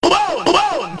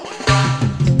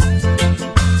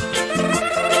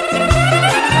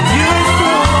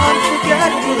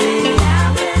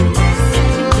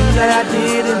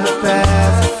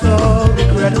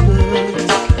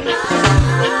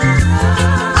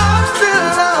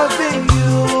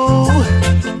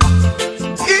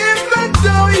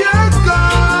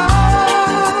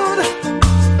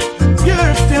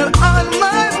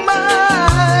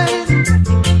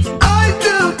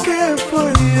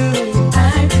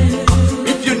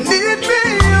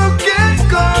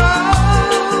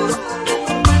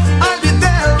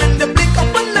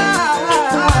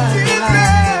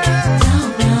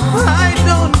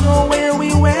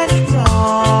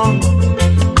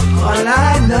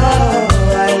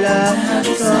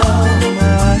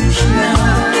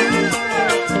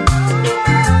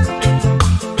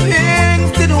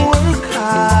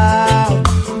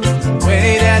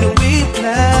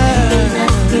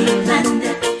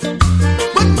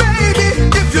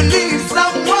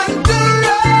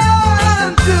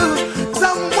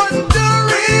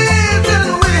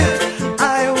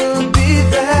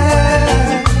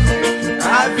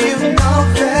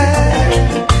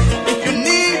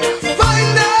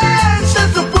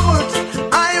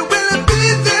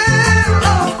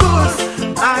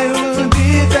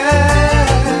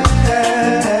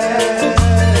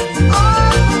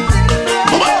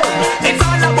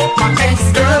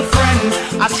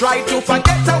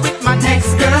forget her with my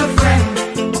ex-girlfriend.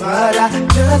 But I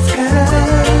just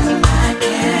can't.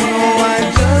 No, I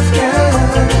just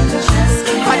can't.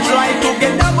 I try to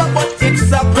get over, but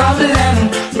it's a problem.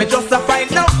 Me just to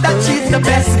find out that she's the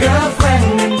best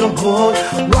girlfriend in the whole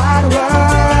wide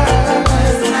world.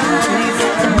 She's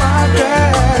my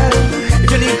girl. If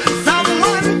you need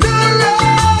someone to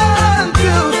run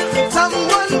to,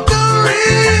 someone to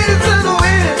reason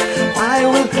with, I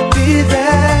will be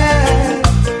there.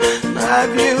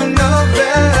 Have you know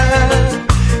that?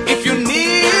 If you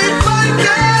need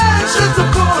financial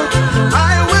support,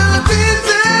 I will be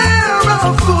there.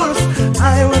 Of course, I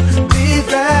will be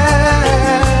there.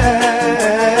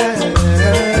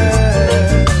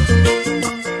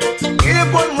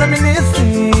 Keep on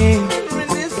reminiscing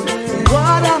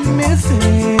what I'm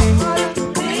missing.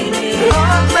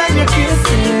 Love when you're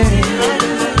kissing.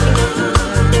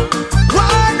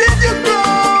 Why did you go?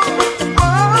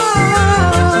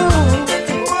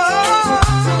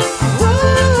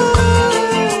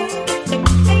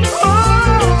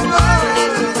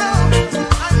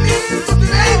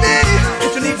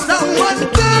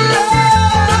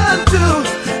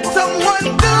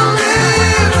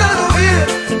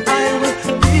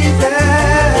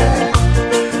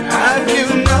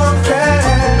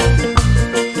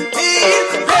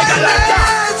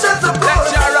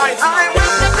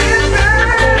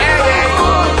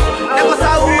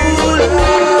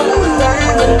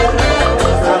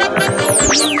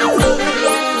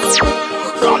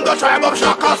 Tribe of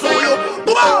Shaka Zulu.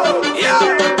 Yeah.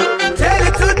 Tell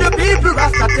it to the people,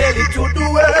 Rasta, tell it to the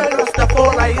world.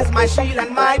 Rastafari is my shield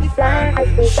and my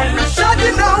defense.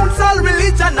 Shutting down all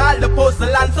religion, all the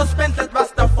postal and suspense. That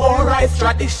Rastafari's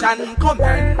tradition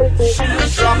command.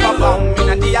 Drop a bomb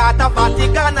in the heart of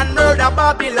Vatican and murder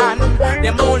Babylon.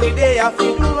 Them only they have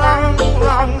to do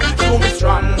wrong. Do me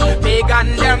strong.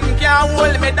 Pagan them can't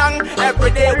hold me down.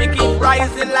 Every day we keep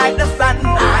rising like the sun.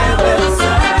 I will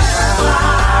survive.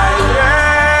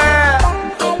 Yeah.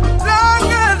 Long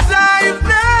as I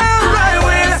live, I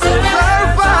will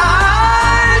survive.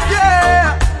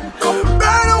 Yeah.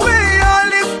 Burn away all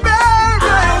despair,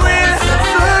 I will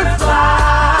survive.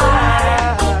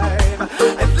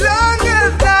 As long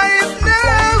as I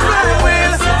live, I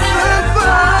will survive.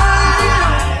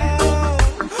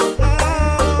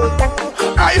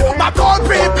 My poor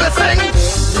people sing.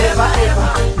 Never ever,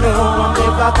 no, I'm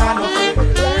never gonna fail.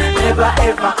 Never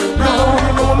ever,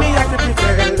 no, me I could be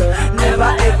fail.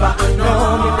 Never ever, no,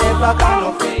 me never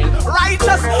gonna fail.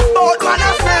 Righteous, both man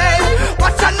a fail.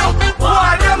 Watch out now,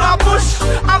 boy them a push.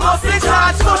 I must be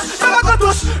charged push. Never go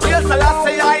push. Real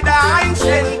Selassie I the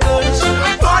ancient kush.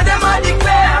 Boy them a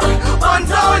declare, one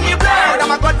Tony Blair.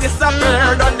 Them a got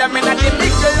disappear. Done them in a the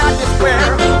middle of the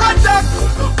square. Attack,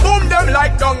 boom them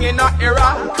like down in a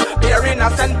Iraq. They're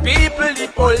innocent people, the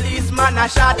policeman a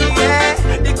shot, yeah.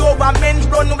 The government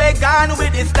run away gone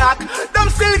with the stock. Them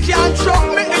still can't trap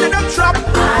me in them trap. I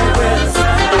will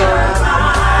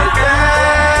survive,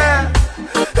 yeah.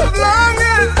 As long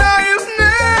as I am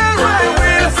near, I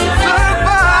will survive,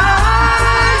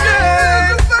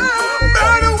 yeah.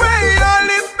 Burn away all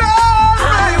this bad,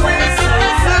 I will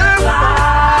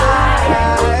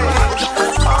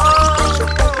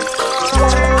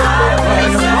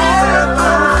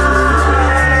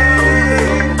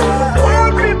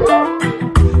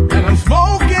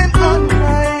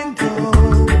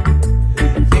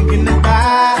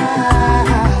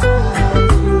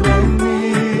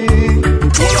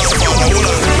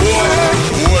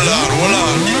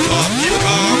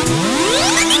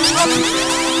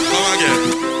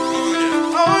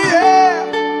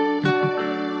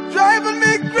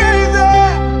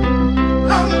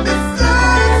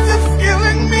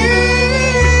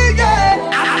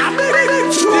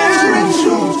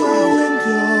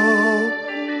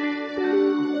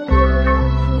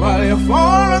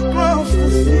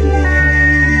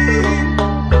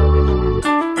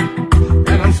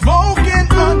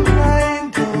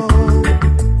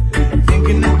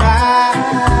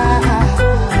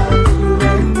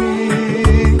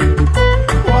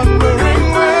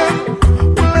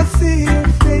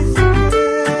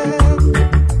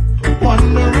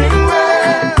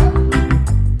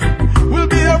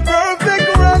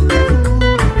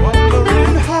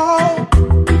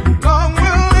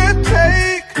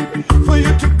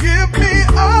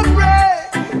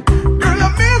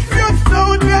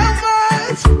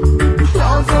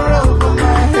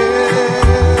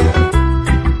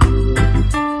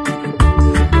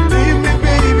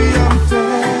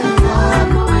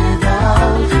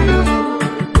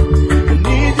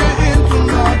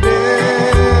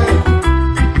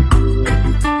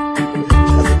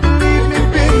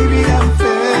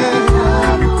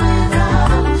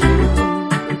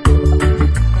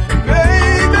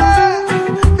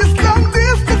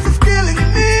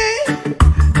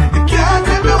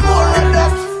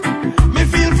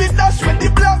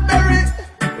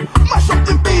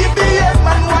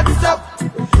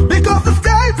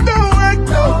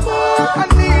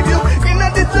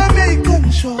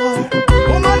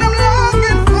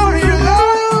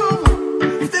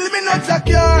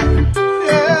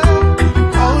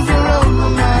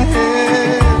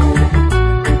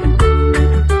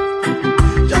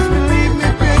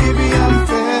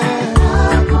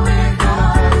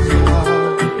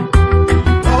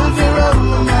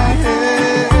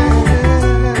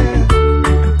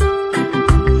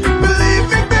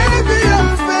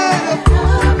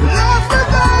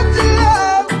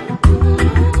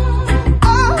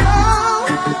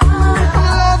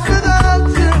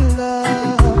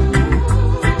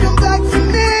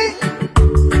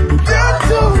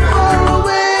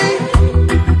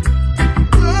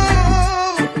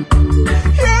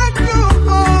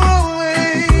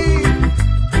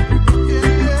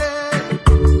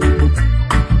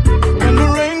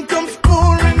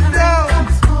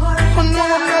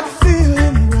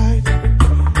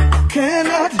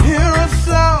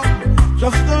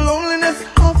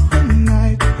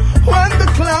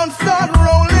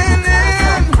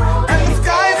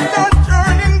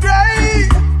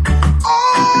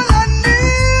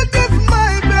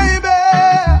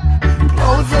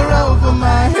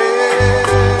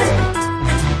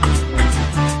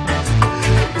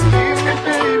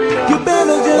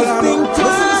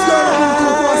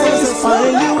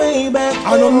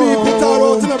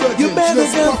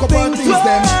things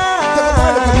them.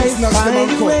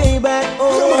 Find way back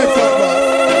home.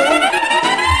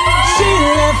 She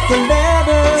left a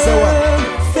letter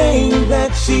saying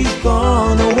that she's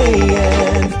gone away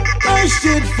and I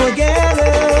should forget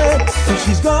her. So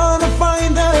she's gonna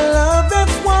find a love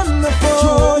that's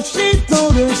wonderful. She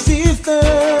told her sister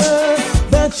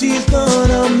that she's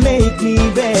gonna make me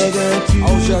beg her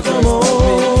to come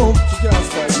home.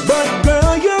 But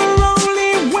girl, you're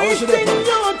only wasting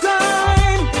your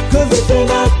time. Cause if you're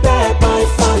not back by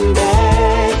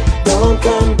Sunday, don't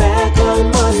come back on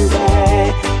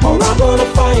Monday, or I'm gonna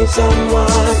find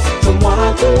someone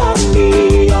to love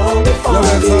me on the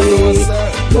Friday.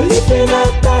 Well, if you're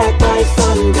not back by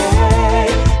Sunday,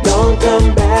 don't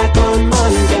come back on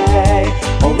Monday,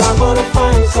 or I'm gonna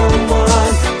find someone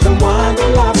to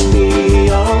love me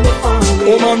on the Friday.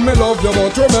 Oh man, me love you,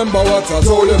 but remember what I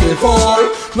told you before.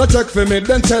 No check for me,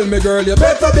 then tell me, girl, you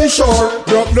better be sure.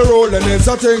 Drop the roll and it's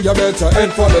a thing, you better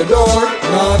head for the door.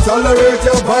 Now tolerate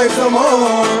your vibes no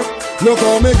more. Look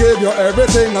how me give you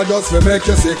everything, I just will make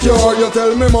you secure. You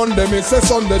tell me Monday, me say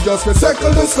Sunday, just for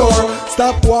settle the score.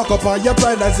 Stop walk up on your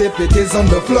pride as if it is on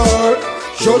the floor.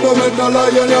 Show them it no lie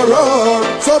on your roar.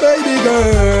 So baby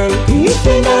girl, if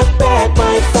you're not back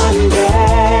by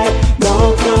Sunday,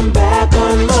 don't come back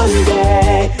on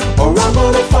Monday, or I'm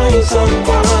gonna find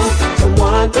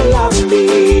someone to love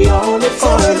me on the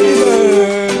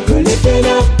Friday. Girl, if you're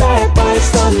not back by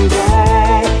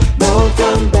Sunday, don't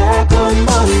come back on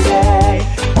Monday,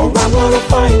 or I'm gonna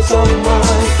find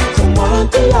someone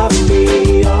to love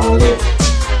me on it.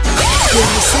 When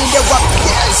you see the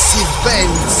WAPS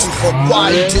events for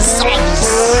quality songs.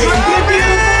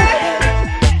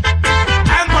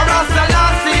 Emperor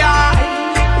Selassie,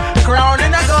 crown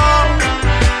in a gold,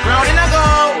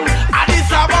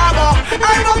 Addis Ababa,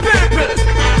 and the people.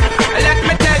 Let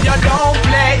me tell you, don't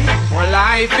play, for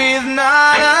life is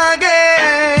not a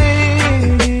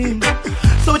game.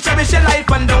 So cherish your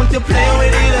life and don't you play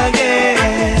with it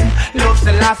again. Love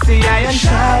Selassie and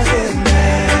shout his name.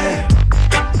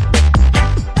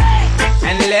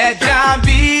 And let Jah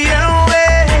be your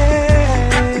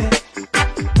way,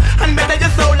 and better your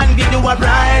soul and give you a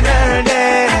brighter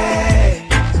day.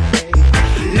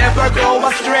 Never go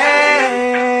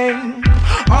astray.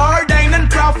 Ordained and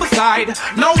prophesied,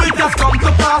 now it has come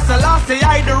to pass. Selassie,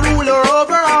 I the ruler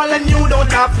over all, and you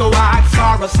don't have to ask.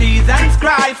 Pharisees and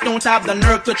scribes don't have the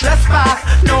nerve to trespass.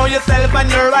 Know yourself and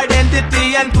your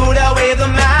identity and put away the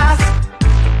mask.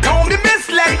 Don't be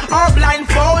misled or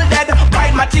blindfolded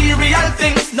by material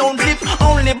things. Don't live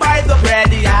only by the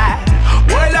bread, yeah.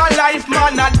 Well, our life,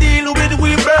 man, I deal with,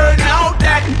 we burn out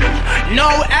dead.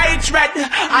 No hatred,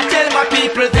 I tell my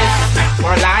people this,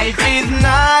 for life is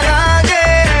not a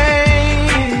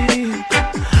game.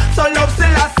 So love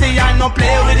Selassie, I no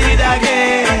play with it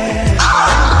again.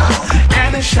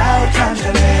 And a shout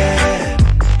Angela,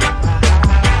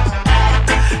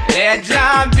 let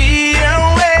Jah be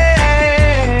your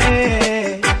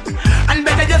way, and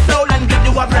better your soul and give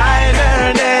you a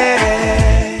brighter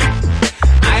day.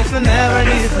 I shall never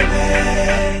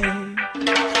disappear.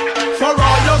 For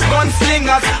all those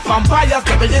gunslingers, vampires,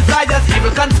 double desires,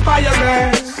 evil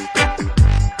conspirers,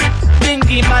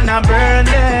 Dinky man I burn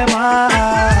them up,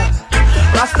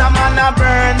 Rasta man I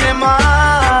burn them up.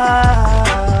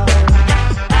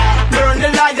 Burn the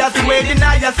liars, way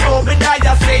deniers,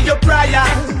 Obadiah, say your prayers.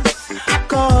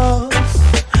 Cause,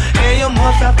 hey, you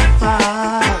must have to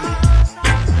fall.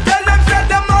 Tell them that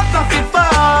they must have to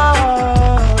fall.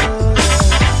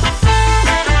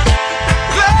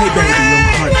 Hey baby, your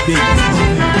heart big.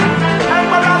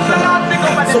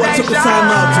 So I took the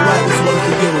time out to write this one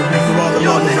for you, for all the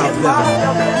lovers out there.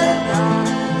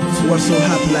 So I'm so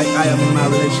happy like I am in my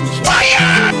relationship.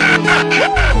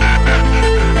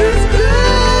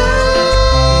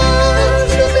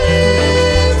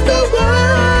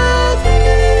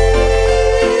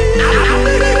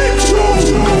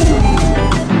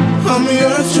 I'm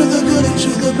yours through the good and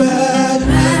through the bad.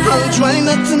 I'm trying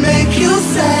not to make you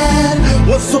sad.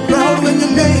 Was so proud when you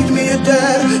made me a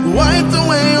dad. Wiped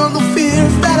away all the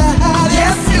fears that I had.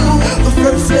 Yes, you, the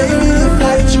first lady if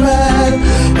I tried.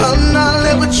 I'll not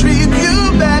ever treat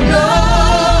you bad. No,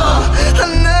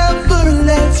 I'll never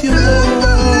let you go.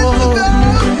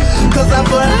 Cause I'm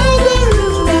forever in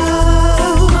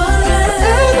love.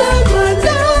 Forever my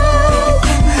love.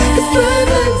 It's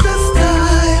perfect this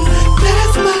time.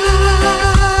 That's my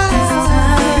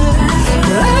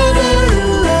forever in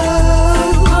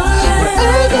love,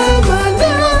 forever my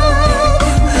love.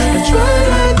 I try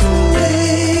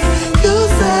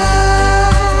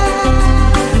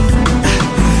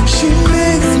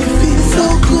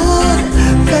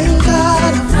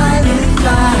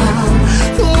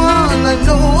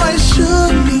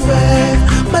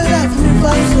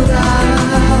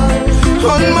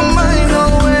on my mind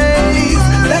always.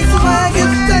 That's why I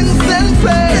give thanks and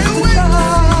praise to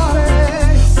God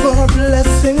for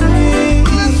blessing me.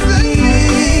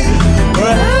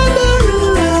 Forever in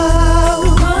love,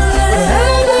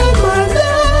 forever my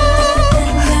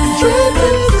love. Strength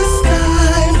in this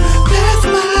time, that's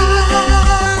mine.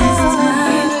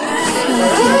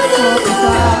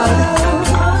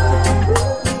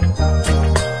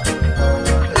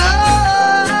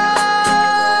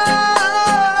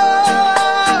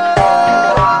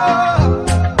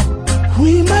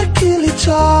 We might kill each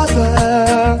other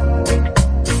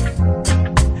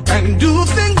and do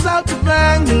things out of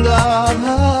anger.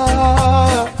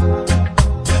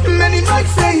 Many might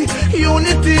say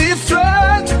unity is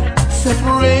strength,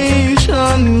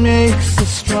 separation makes us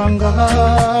stronger.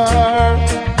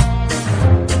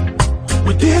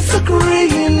 We disagree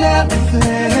in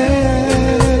everything.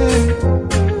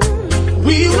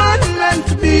 We weren't meant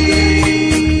to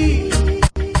be.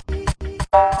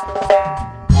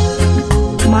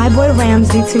 My boy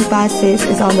Ramsey256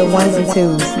 is on the ones and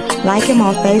twos. Like him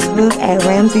on Facebook at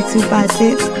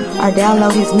Ramsey256 or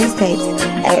download his mixtapes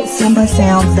at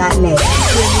simbasounds.net.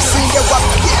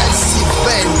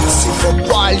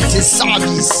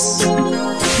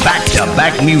 Back to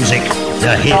back music,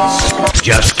 the hits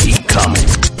just keep coming.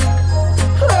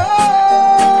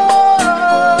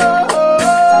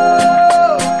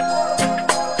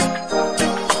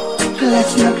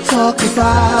 Let's not talk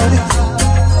about it.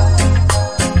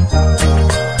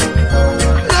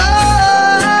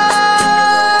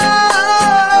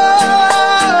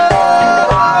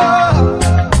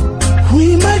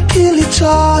 We might kill each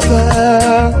other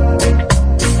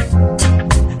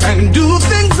and do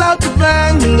things out of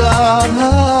anger.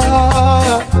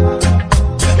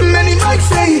 Many might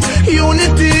say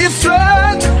unity is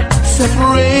strength,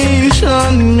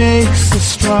 separation makes us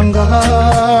stronger.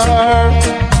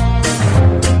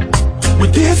 We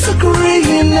disagree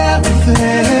in everything.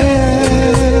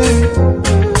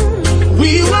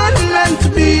 We weren't meant to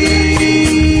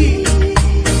be.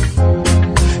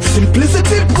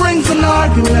 Simplicity brings an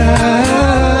argument.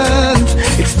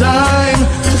 It's time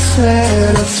to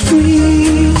set us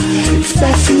free. It's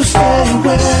best to stay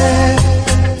away.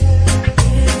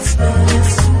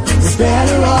 It's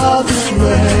better all this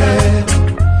way.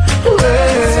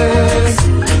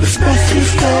 It's best to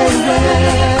stay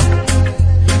away.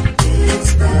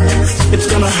 It's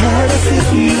gonna hurt us if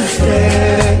you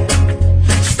stay.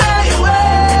 Stay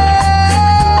away.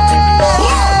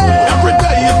 Every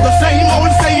day is the same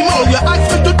old, same old. You ask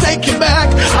me to take you back,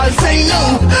 I'll say no,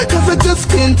 cause I just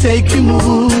can't take your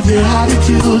mood. Your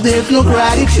attitude, there's no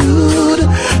gratitude.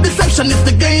 Deception is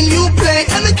the game you play,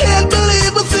 and I can't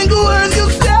believe a single word you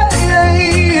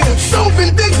say. So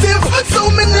vindictive, so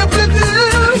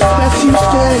manipulative. It's best you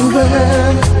stay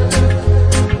away.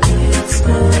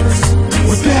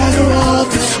 We're better off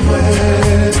this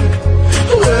way.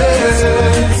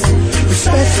 It's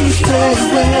best you stay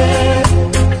away.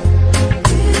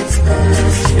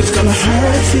 It's gonna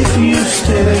hurt if you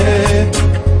stay.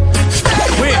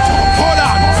 Wait, hold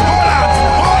on.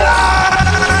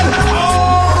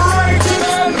 Alright,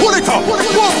 pull it up.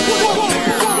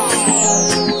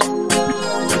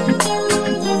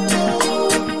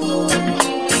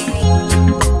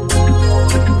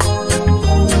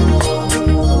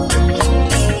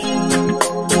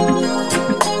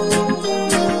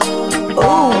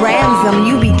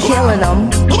 You be killing them.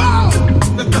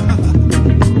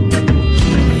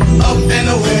 Up and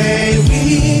away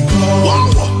we go,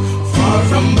 far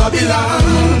from Babylon,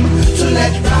 to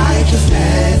let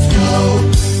righteousness go.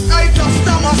 I just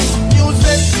must use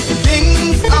it.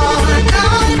 Things are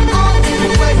not always the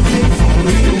way they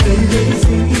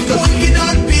seem. Cause wicked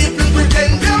on people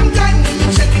pretend they're kind when you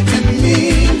check it with me.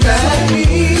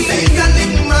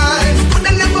 Satanic minds could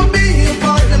never be a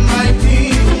part of my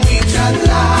team. We shall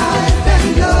lie.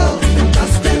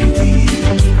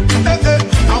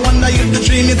 I wonder if the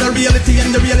dream is a reality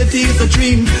and the reality is a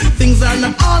dream. Things are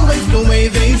not always the way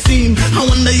they seem. I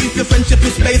wonder if your friendship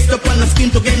is based upon a scheme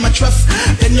to gain my trust,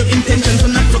 then your intentions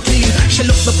are not so clean. She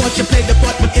looks the part, she played the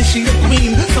part, but is she a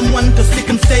queen? Someone to stick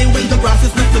and stay when the grass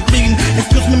is not so green.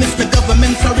 Excuse me, Mr.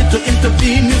 Government, sorry to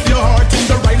intervene. Is your heart in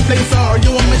the right place or are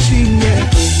you a machine? Yeah.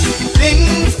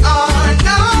 Things are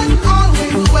not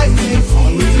always the way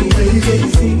they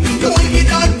seem. The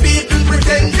wicked on people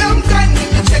pretend I'm kind when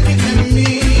you check it with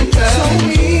me.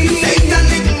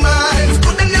 Satanic minds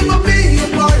could never be a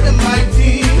part of my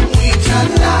team. We shall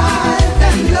live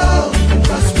and love and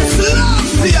prosper.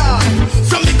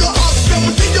 So me go up,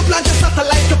 did you plant a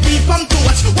satellite to people to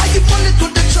watch? Why you money to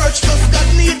the church? Cause God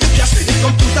need the cash. It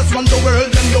come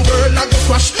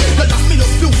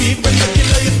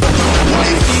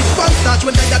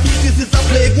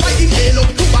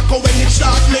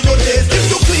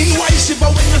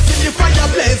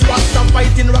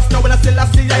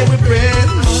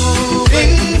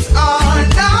Things are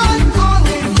not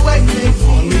always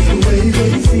the way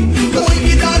they seem. The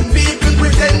wicked people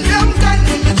pretend them can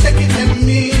check it and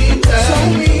mean.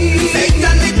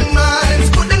 Satanic minds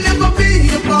could never be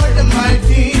a part of my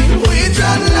team. We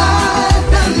try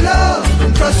life and love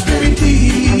and prosperity.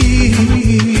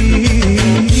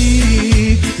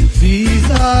 These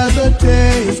are the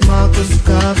days Marcus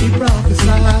Garvey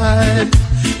prophesied,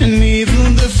 and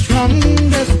even the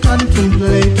strongest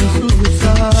contemplate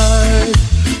suicide.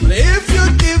 But if you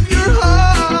give your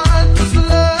heart to the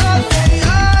Lord,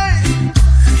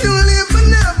 you will live and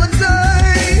never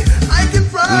die. I can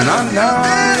promise you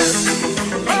this.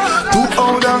 Too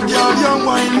old and girl, young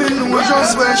wine, me know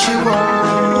just where she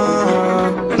was.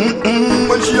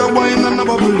 When she a wine and a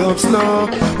bubble up slow,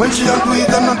 when she a do it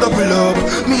and a double up,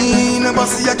 me never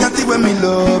see a catty when me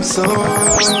love so.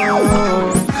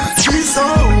 She's so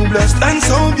blessed and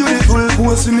so beautiful.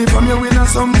 Post me from your winner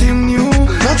something new.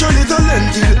 Naturally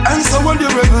talented and so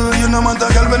adorable. You know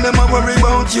matter girl when them a worry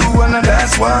about you, and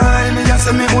that's why me just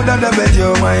say me woulda da bet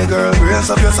you, my girl. Brace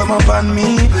up your summer upon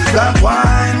me. That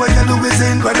wine what you do is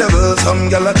incredible. Some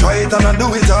girl a try it and a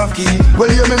do it off key. Well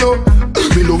hear me know.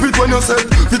 Me love it when you said,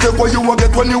 you take what you want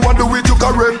get when you want do it you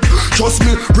correct. Trust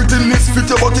me, prettiness fit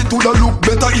your body to the look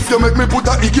better if you make me put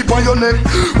a icky on your neck.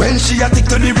 When she a tick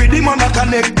to the rhythm and a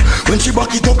connect, when she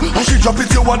back it up and she drop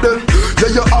it you are dead.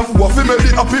 Yeah you have waffy make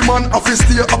the happy man happy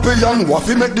stay happy and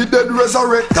waffy make the dead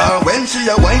resurrect. When she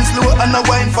a wine slow and a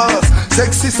wine fast,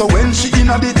 sexy so when she in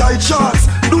a the tight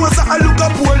shorts. Do as I look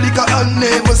up poor liquor and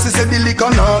neighbors she say the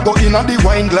liquor now go in a the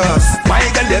wine glass. My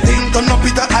girl you think turn up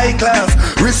it a high class.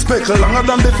 Respect longer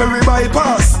than the ferry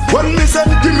bypass. When me said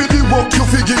give me the work you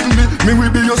forgive me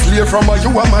will be your slave from a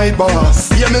you are my boss.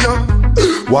 Hear me now.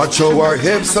 Watch how her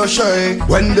hips so shake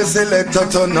when the selector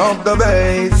turn up the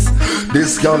bass.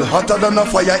 This girl hotter than a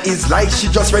fire is like she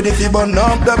just ready to burn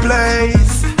up the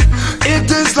place.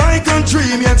 It is like a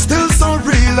dream yet still so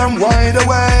real I'm wide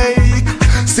awake.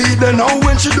 See then now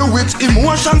when she do it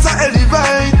emotions are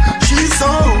elevate. She's so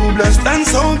blessed and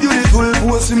so beautiful.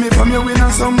 Post me from your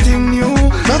winner something new.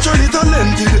 Naturally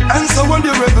talented and so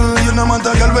adorable. You know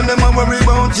matter girl when them a worry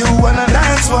about you, and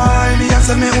that's why me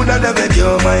answer me woulda da bet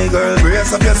you, my girl.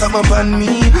 Brace up your summer upon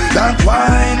me. That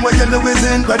wine what you do is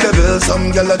incredible.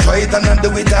 Some girl a try it and not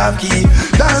do it half key.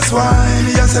 That's why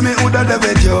me answer me woulda da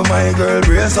bet you, my girl.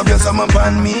 Brace up your summer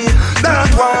upon me.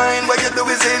 That wine what you do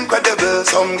is incredible.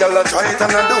 Some girl a try it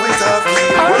and not do it half key.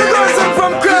 All the girls are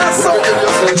from Grasso,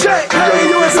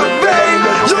 J.A.U.S. of Bay,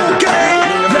 UK.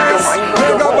 Yes,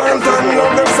 Mega Bantam,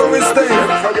 love them so we stay.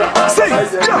 Sing,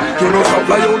 yeah. You know some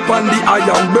fly out on the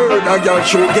iron bird. A girl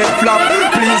show get flap,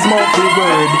 please mark the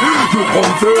word. You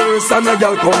come first and a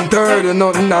girl come third.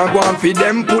 Nothing I want for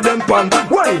them, put them pan.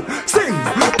 Why? Sing,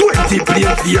 20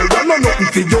 plain fear. And no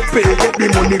nothing for your pay. Get the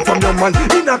money from your man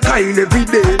in a Kyle every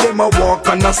day. Them a walk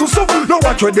and a so no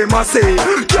watch what them a say.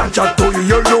 Can't chat to you,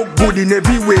 you look good in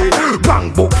every way.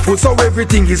 Bang book full so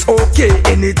everything is okay.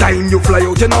 Anytime you fly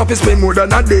out, you know if you spend more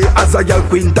than a day. As a girl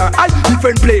quinta,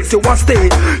 different place you want stay.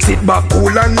 Sit back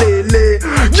cool and lay.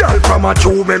 Girl from a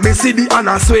show, me see the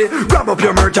Anna sway. Grab up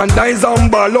your merchandise and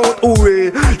ball out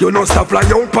away. You know stop fly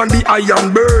out on the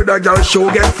iron bird. A girl show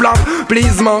get flap,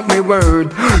 please mark me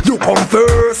word. You come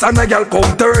first and a girl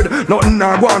come third. Nothing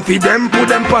I want for them, put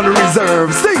them on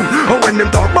reserve. Sing, when them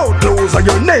talk about clothes and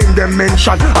your name them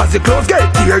mention. As the clothes get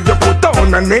here, you put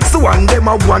on the next one. Them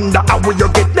a wonder how will you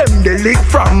get them the lick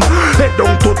from. Head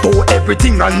down to toe,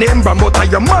 everything a name brand. But I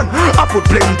am man, I put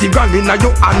plenty gun in a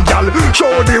your hand, gal. Show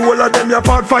the whole of them your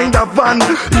part, find a van.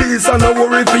 Listen, no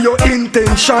worry for your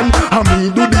intention. And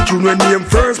me do the tune when name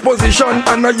first position.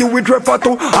 And now you with refer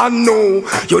to, I know.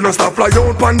 You no stop fly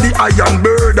out on the iron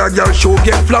bird. A girl show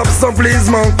get flaps, so please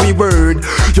mark me word.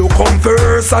 You come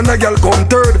first and a girl come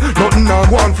third. Nothing I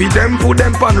want for them, put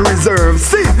them on reserve.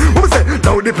 See, what say?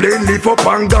 Now the plane lift up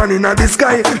and gone in the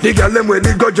sky. The girl them where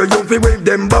they got you fi wave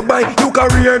them bye-bye. You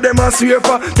career them a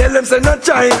sweeper, tell them say not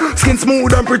shy. Skin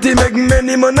smooth and pretty, make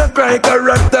many man a cry.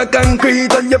 Character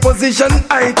concrete and your position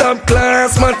high. Top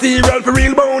class material for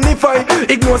real bonify.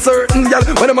 Ignore certain girl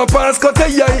when them a pass cut a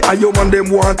eye. And you want them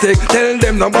want take, tell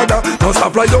them no bother. Now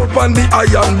stop fly out on the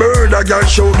iron bird. A girl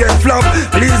show get flop,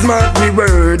 please mark me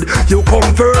word. You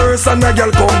come first and a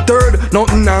girl come third.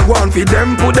 Nothing I want for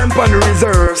them, put them on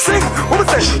reserve. Sing, what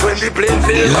say? When the plane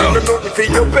fail, yeah. Nothing for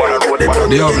your pay. They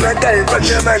come in a time from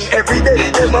your man every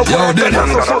day. Yo, then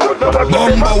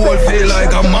Bumba will feel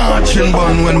like a marching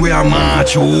band when we are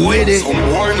march with it. Some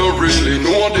boy no really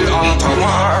know the art of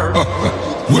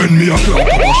war. When me a clock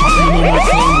up a shot, you know my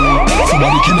fun.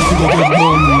 Somebody killer fi go get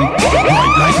bun.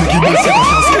 Bright like Mickey Best set a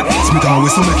casket. Smith and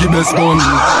Wesson make it best gun.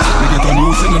 Me get a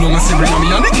news and you know my sibling and me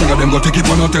and the king of them go take it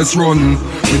on a test run.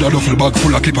 With a duffel bag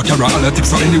full of clip a carry all the tips.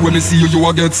 So anyway me see you, you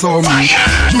a get some.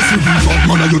 You see me bad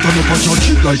man and you turn up a shot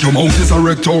shit like your mouth is a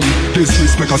rectum.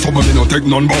 Disrespect a summer me no take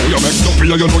none. But you make stuff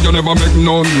here, you know you never make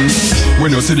none.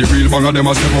 When you see the real bang of them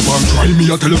a step up and cry me,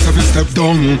 I tell you if you step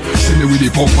down. See me with the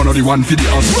pump, one of the one for the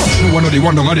ass. No one of the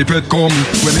one down at the pet come.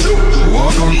 When it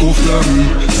walk and cuff them,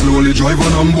 slowly drive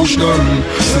and ambush them.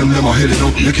 Send them a heading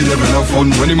up, make it even have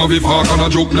fun. When him have a park and a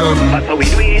joke them.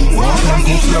 Walk and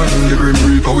cuff them, the grim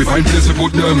reaper, we find place to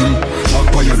put them.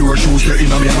 Walk by your door, shoes get in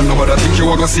a me hand, nobody think you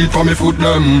want to see it for me foot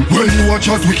them. When you watch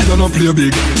us, wicked and not play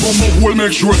big. But my hole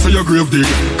make sure say your grave dig.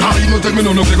 Cause you don't tell me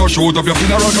none of you go shout up your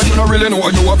funeral, cause you don't really know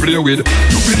what you a play with.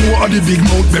 You feel know how the big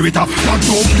mouth berita, but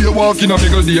don't play walk in a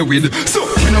bigger day with. So,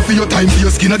 when I feel your time for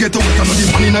your skin, I get to wet and the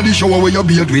man in the shower where you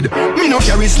beard with. Me no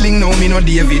carry sling now, me no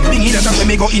David. Big it that when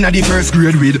me go in a the first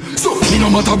grade with. So, me no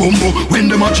matter bumbo, when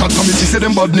them a chat to me, see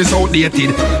them badness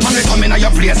outdated. Man, they come in a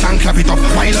your place and clap it up,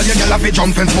 while all your girl have a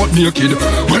jump fence but naked.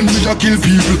 When we just kill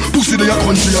people, pussy they a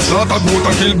country, a slaughter goat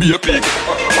and kill be a pig.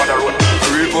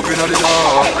 Up in the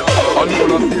dark, and you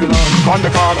not feel on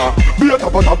the corner. Be a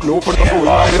top of top, no for the fool.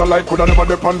 I hear a light, could I never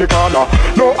dip on the corner.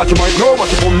 No, as you might know, what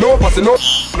you boom, no, passing no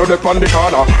dip on the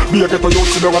corner. Be a get to you,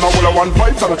 sit down and I will a 1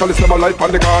 5, so I tell you never light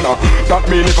on the corner. That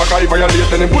mean if a guy violate,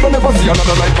 then him could I never see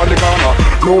another light on the corner.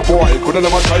 No boy, could I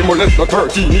never try molest the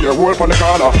 13-year-old on the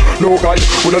corner. No guy,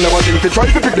 could I never think to try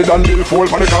to pick the dandelion fall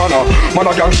on the corner. Man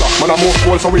a gangster, man a most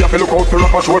cool, so we have to look out for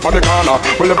a short on the corner.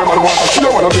 Well, everyone wants to see,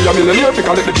 I wanna be a millionaire,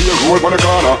 because let the deal roll on the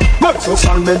corner. So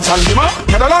stand Ben Sandima,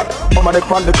 get a lot, I'm on the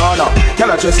corner.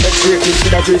 Can I just X-ray kids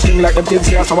with a dressing like them things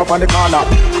here, some up on the corner.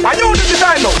 I know the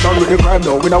design now, done with the crime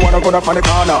now, we don't wanna go up on the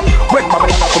corner. When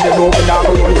Babylon come here, no, we don't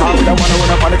go on time, we don't wanna run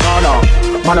up on the corner.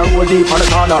 Man a roll deep on the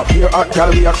corner, here at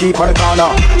girl we a keep on the corner.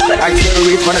 I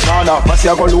accelerate on the corner, but see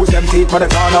I go lose them teeth on the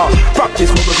corner. Practice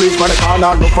move breeze on the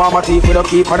corner, no farmer teeth we don't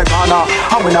keep on the corner.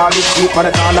 And we not live deep on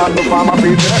the corner, no farmer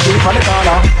breeze we don't keep on the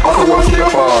corner. I don't want to stay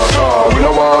far, we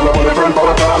don't want to friend for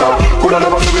the corner. Coulda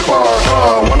never see me far,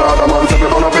 one other man said me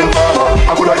run up in farmer.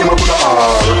 I coulda him, I coulda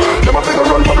R. Them a take a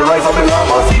run for the rise of the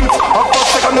llamas. Half a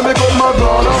second to become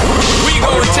Madonna. We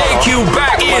gon' take you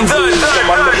back in the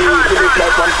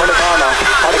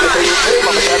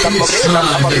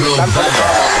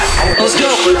Let's go.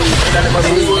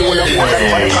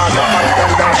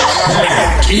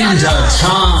 In the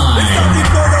time.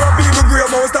 People grey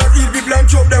about start eat people and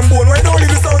chop them bone. Why don't leave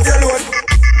the sound alone?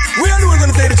 We alone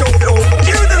gonna say the chop it out.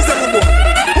 Give them some bone.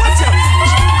 Watch out.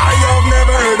 I have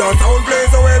never heard a sound play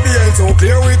so heavy and so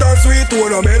clear with a sweet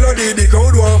tone of melody the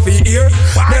crowd want to hear.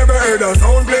 Never heard a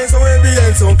sound play so heavy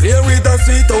and so clear with a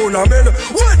sweet tone of melody.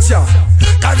 Watch out.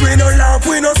 Cause we no laugh,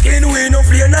 we no skin, we no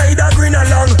play, neither green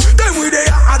along. Then we dey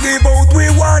argue about we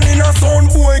one in a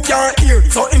sound boy can't hear.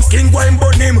 So him skin go and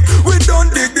burn him. We don't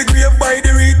dig the grave by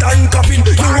the reed and coffin.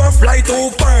 You want fly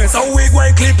too far, so we go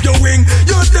and clip your wing.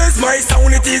 You test my sound,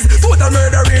 it is total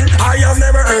murdering. I have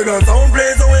never heard a sound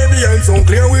play so heavy and so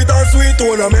clear with a sweet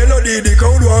tone of melody the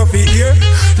crowd want to hear.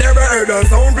 Never heard a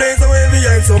sound play so heavy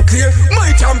and so clear. My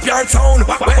champion sound,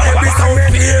 where every sound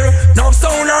fear. Now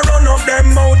sound a run up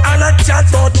them mouth and a chat.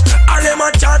 But all them a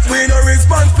chat, we no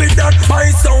response with that. My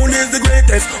sound is the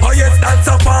greatest, oh yes, that's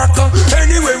a Parker.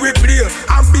 Anyway we play,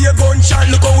 and be a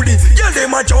gunshot, look how the yeah,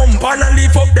 them a jump and a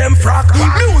lift up them frack.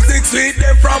 Music sweet,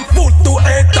 them from foot to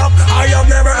head top. I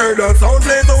have never heard a sound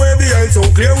play so heavy and so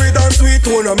clear with a sweet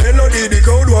tone of melody the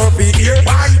crowd want to hear.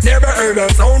 Never heard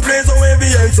a sound play so heavy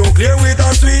and so clear with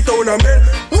a sweet tone of melody.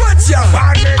 Watch ya,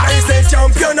 I say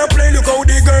champion a play, look how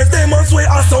the girls, they must sway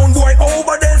a sound boy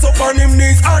over there, so on him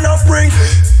knees and a spring.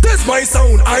 This my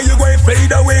sound, are you going fade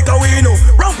away? Cause we know,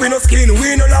 ramp in no skin,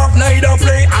 we no laugh, neither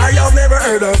play. I have never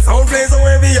heard a sound play so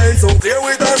heavy and so clear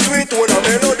with a sweet tone of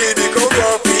melody, the crowd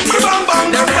want to hear.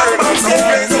 Never heard a sound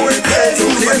play so heavy and so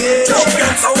clear.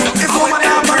 Champion sound, it's woman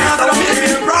have a rather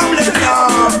big problem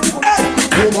now.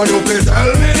 Woman, you please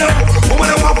tell me now, woman,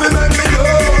 you want to make me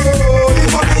know.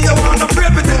 If I be you want to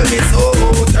pray, tell me so.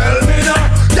 Tell me now,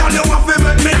 girl, you want to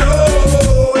make me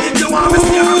know. If you want me to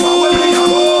see how well me go.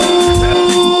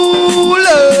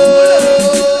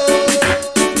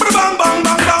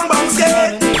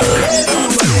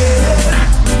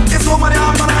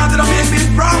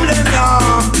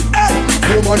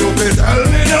 Woman, you please tell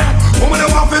me now. Woman, you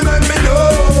want to make me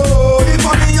know. If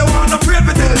I be you want to pray,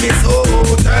 tell me so.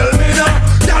 Tell me now,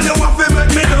 girl, you want to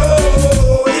make me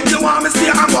know. If you want me to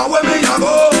see how well me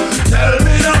go. Tell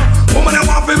me now, woman, you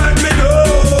want to make me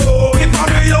know. If I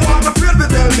be you want to pray,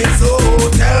 tell me so.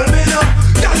 Tell me now,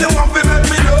 girl,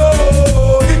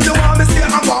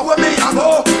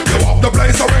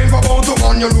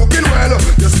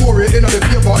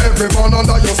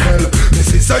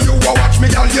 So you a watch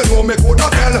me, girl, you know me coulda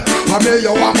tell. I me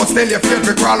you want, but still you feel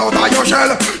to crawl out of your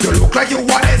shell. You look like you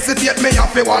want hesitate, me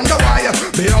have to wonder why.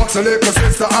 Me ask a little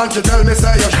sister and she tell me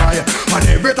say you're shy. And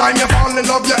every time you fall in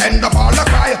love, you end up all a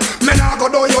cry. Me nah go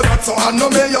do you that, so I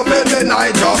know me you feel me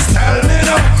night. Just tell me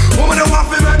now, woman you want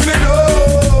to make me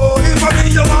know. If I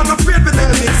me you want afraid, me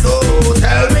tell me so.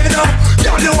 Tell me now,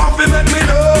 girl you want to make me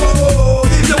know.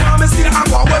 If you want me stay and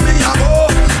go where me a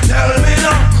go. Tell me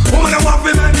now, woman you want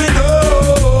to make me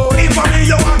know. If I me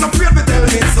you want afraid, me tell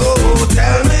me so.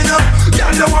 Tell me now,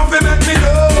 girl you want to make me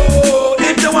know.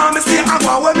 If you want me stay and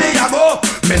go where me a go.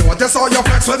 Me notice how you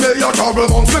flex with me, your trouble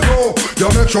bounce me grow. You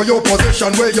make sure your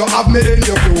position where you have me in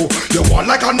your crew. You want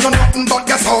like I know nothing, but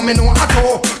guess how me know I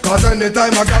go. Cause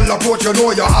anytime a girl approach, you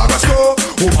know you have a slow.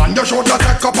 Woman, you should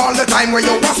take up all the time where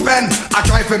you was spend. I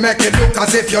try to make it look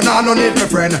as if you're not no need for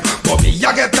friend. But me,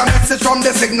 I get the message from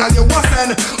the signal you was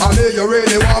send. I know you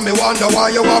really want me, wonder why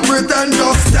you want pretend.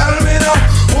 Just tell me now,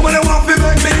 woman, you want to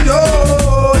make me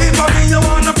know. If I mean you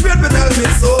want to afraid, me tell me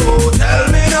so. Tell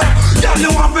me now, girl, you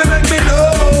want to make me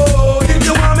know. If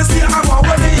you want me stay, I want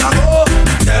where me I go.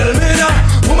 Tell me now,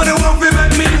 woman, you want to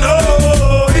make me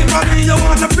know. If I mean you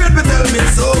want to afraid, me tell me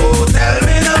so. Tell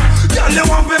me now, girl, you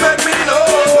want to make me know.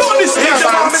 If you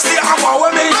want me stay, I want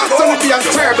where me I go. So be a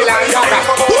turbulent yoga.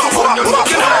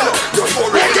 You're so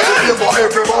ready for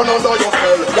everyone under your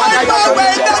spell. One more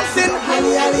way dancing.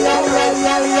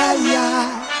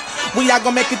 We are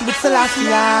gonna make it with Selassie.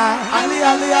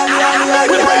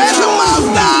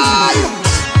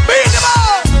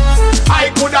 I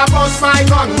could have bust my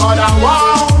gun, but I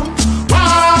won't.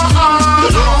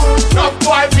 No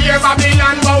boy fear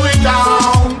Babylon, but we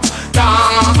down.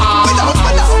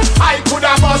 I could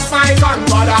have bust my gun,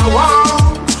 but I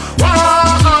won't.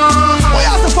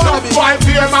 No boy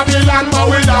fear Babylon, but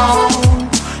we down.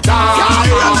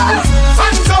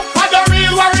 Hands up for the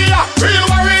real warrior, real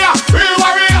warrior, real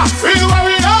warrior, real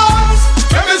warriors.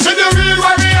 Let me see the real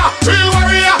warrior, real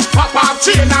warrior. Pop up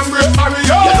chain and break barriers.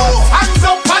 Hands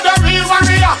up for the real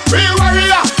warrior, real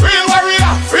warrior, real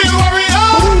warrior, real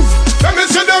warriors. Let me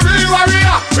see the real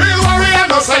warrior, real warrior.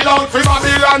 No sell out for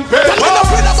Babylon people. We're not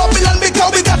afraid of Babylon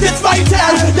because we got it right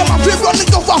there. Them a free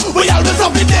running over, we always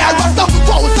have it there. But the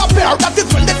foes appear, that is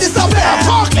when they disappear.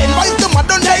 Parkland, rise the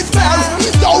modern day spell.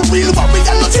 No real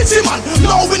warrior, no chichi man.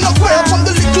 No we not queer from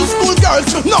the little school girls.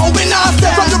 No we not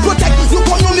step from the protect your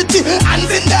community. Hands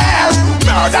in there,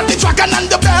 murder the dragon and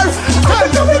the bear. I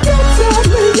know we get some,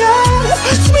 yeah.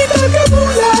 Sweet like a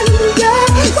moonlight, yeah.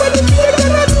 When the fear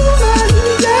gonna do that,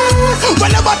 yeah.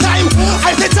 Whenever time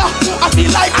I sit up, I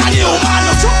feel like a new man.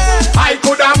 I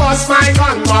could have bust my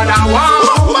gun, but I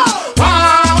won't.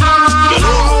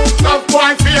 No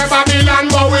boy fear Babylon,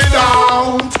 but we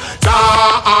don't.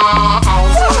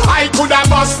 I could have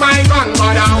bust my gun,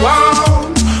 but I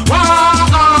won't.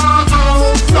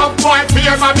 No boy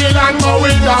fear Babylon, but we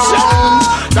don't.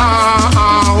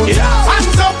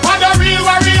 Hands up for the real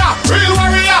warrior, real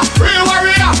warrior, real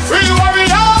warrior, real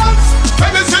warriors.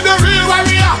 Let me see the real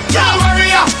warrior, real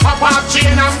warrior. Pop up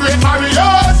chain and break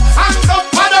barriers. Hands up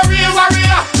for the real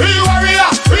warrior, real warrior,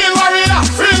 real warrior,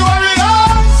 real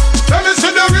warriors. Let me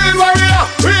see the real warrior,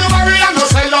 real warrior. No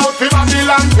sell out for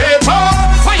Babylon paper.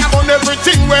 Fire on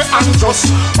everything we're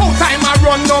unjust. How time I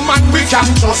run, no man we can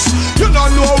trust. You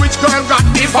don't know which girl got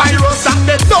the virus. That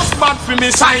the dust bad for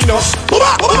me sinus.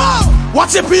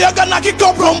 Watch it be a gonna kick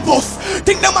up rumpus.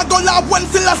 Think them a go laugh when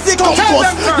Selassie come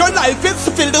first. Your life is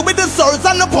filled with the souls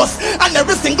and the pus. And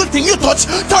every single thing you touch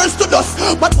turns to dust.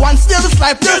 But once there is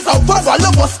life, there's hope for all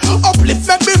of us. Uplift,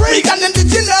 make me free and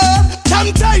indigenous.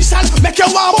 Temptation, make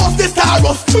you want bust the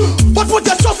stars. But put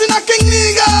your trust in a king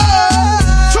nigga.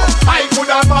 I could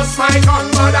have bust my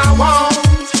gun, but I won't.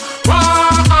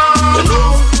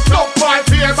 No boy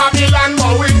fear Babylon,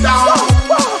 but we down.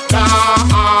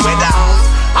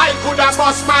 I could have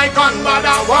bust my gun, but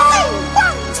I won't.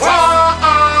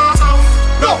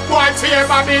 No boy fear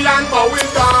Babylon, but we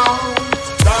down.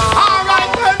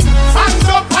 Alright then, hands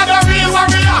up for the real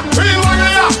warrior, real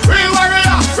warrior, real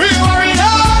warrior, real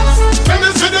warriors. Let me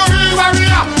see the real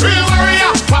warrior, real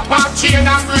warrior. Pop up chain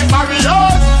and break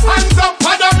barriers. Hands up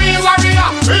for the real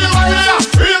warrior, real warrior,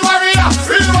 real warrior,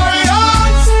 real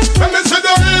warriors. Let me see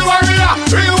the real warrior,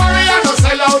 real warrior. No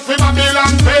sell out for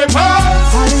Babylon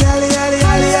papers.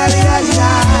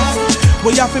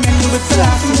 We have to make you with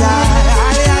Selassie.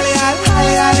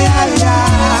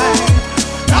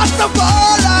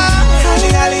 Rastafari.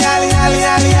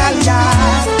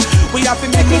 We have to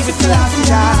make you with Selassie.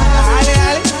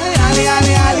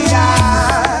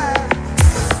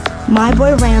 My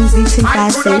boy Ramsey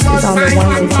 256 is on the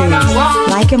ones and twos.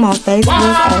 Like him on Facebook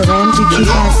at Ramsey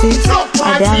 256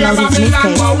 or download his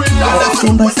mixtape at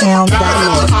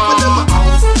simbasounds.net.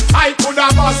 I could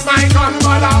have bust my gun,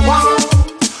 but I won't.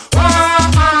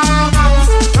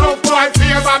 No boy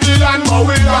fear Babylon, but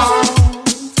we don't.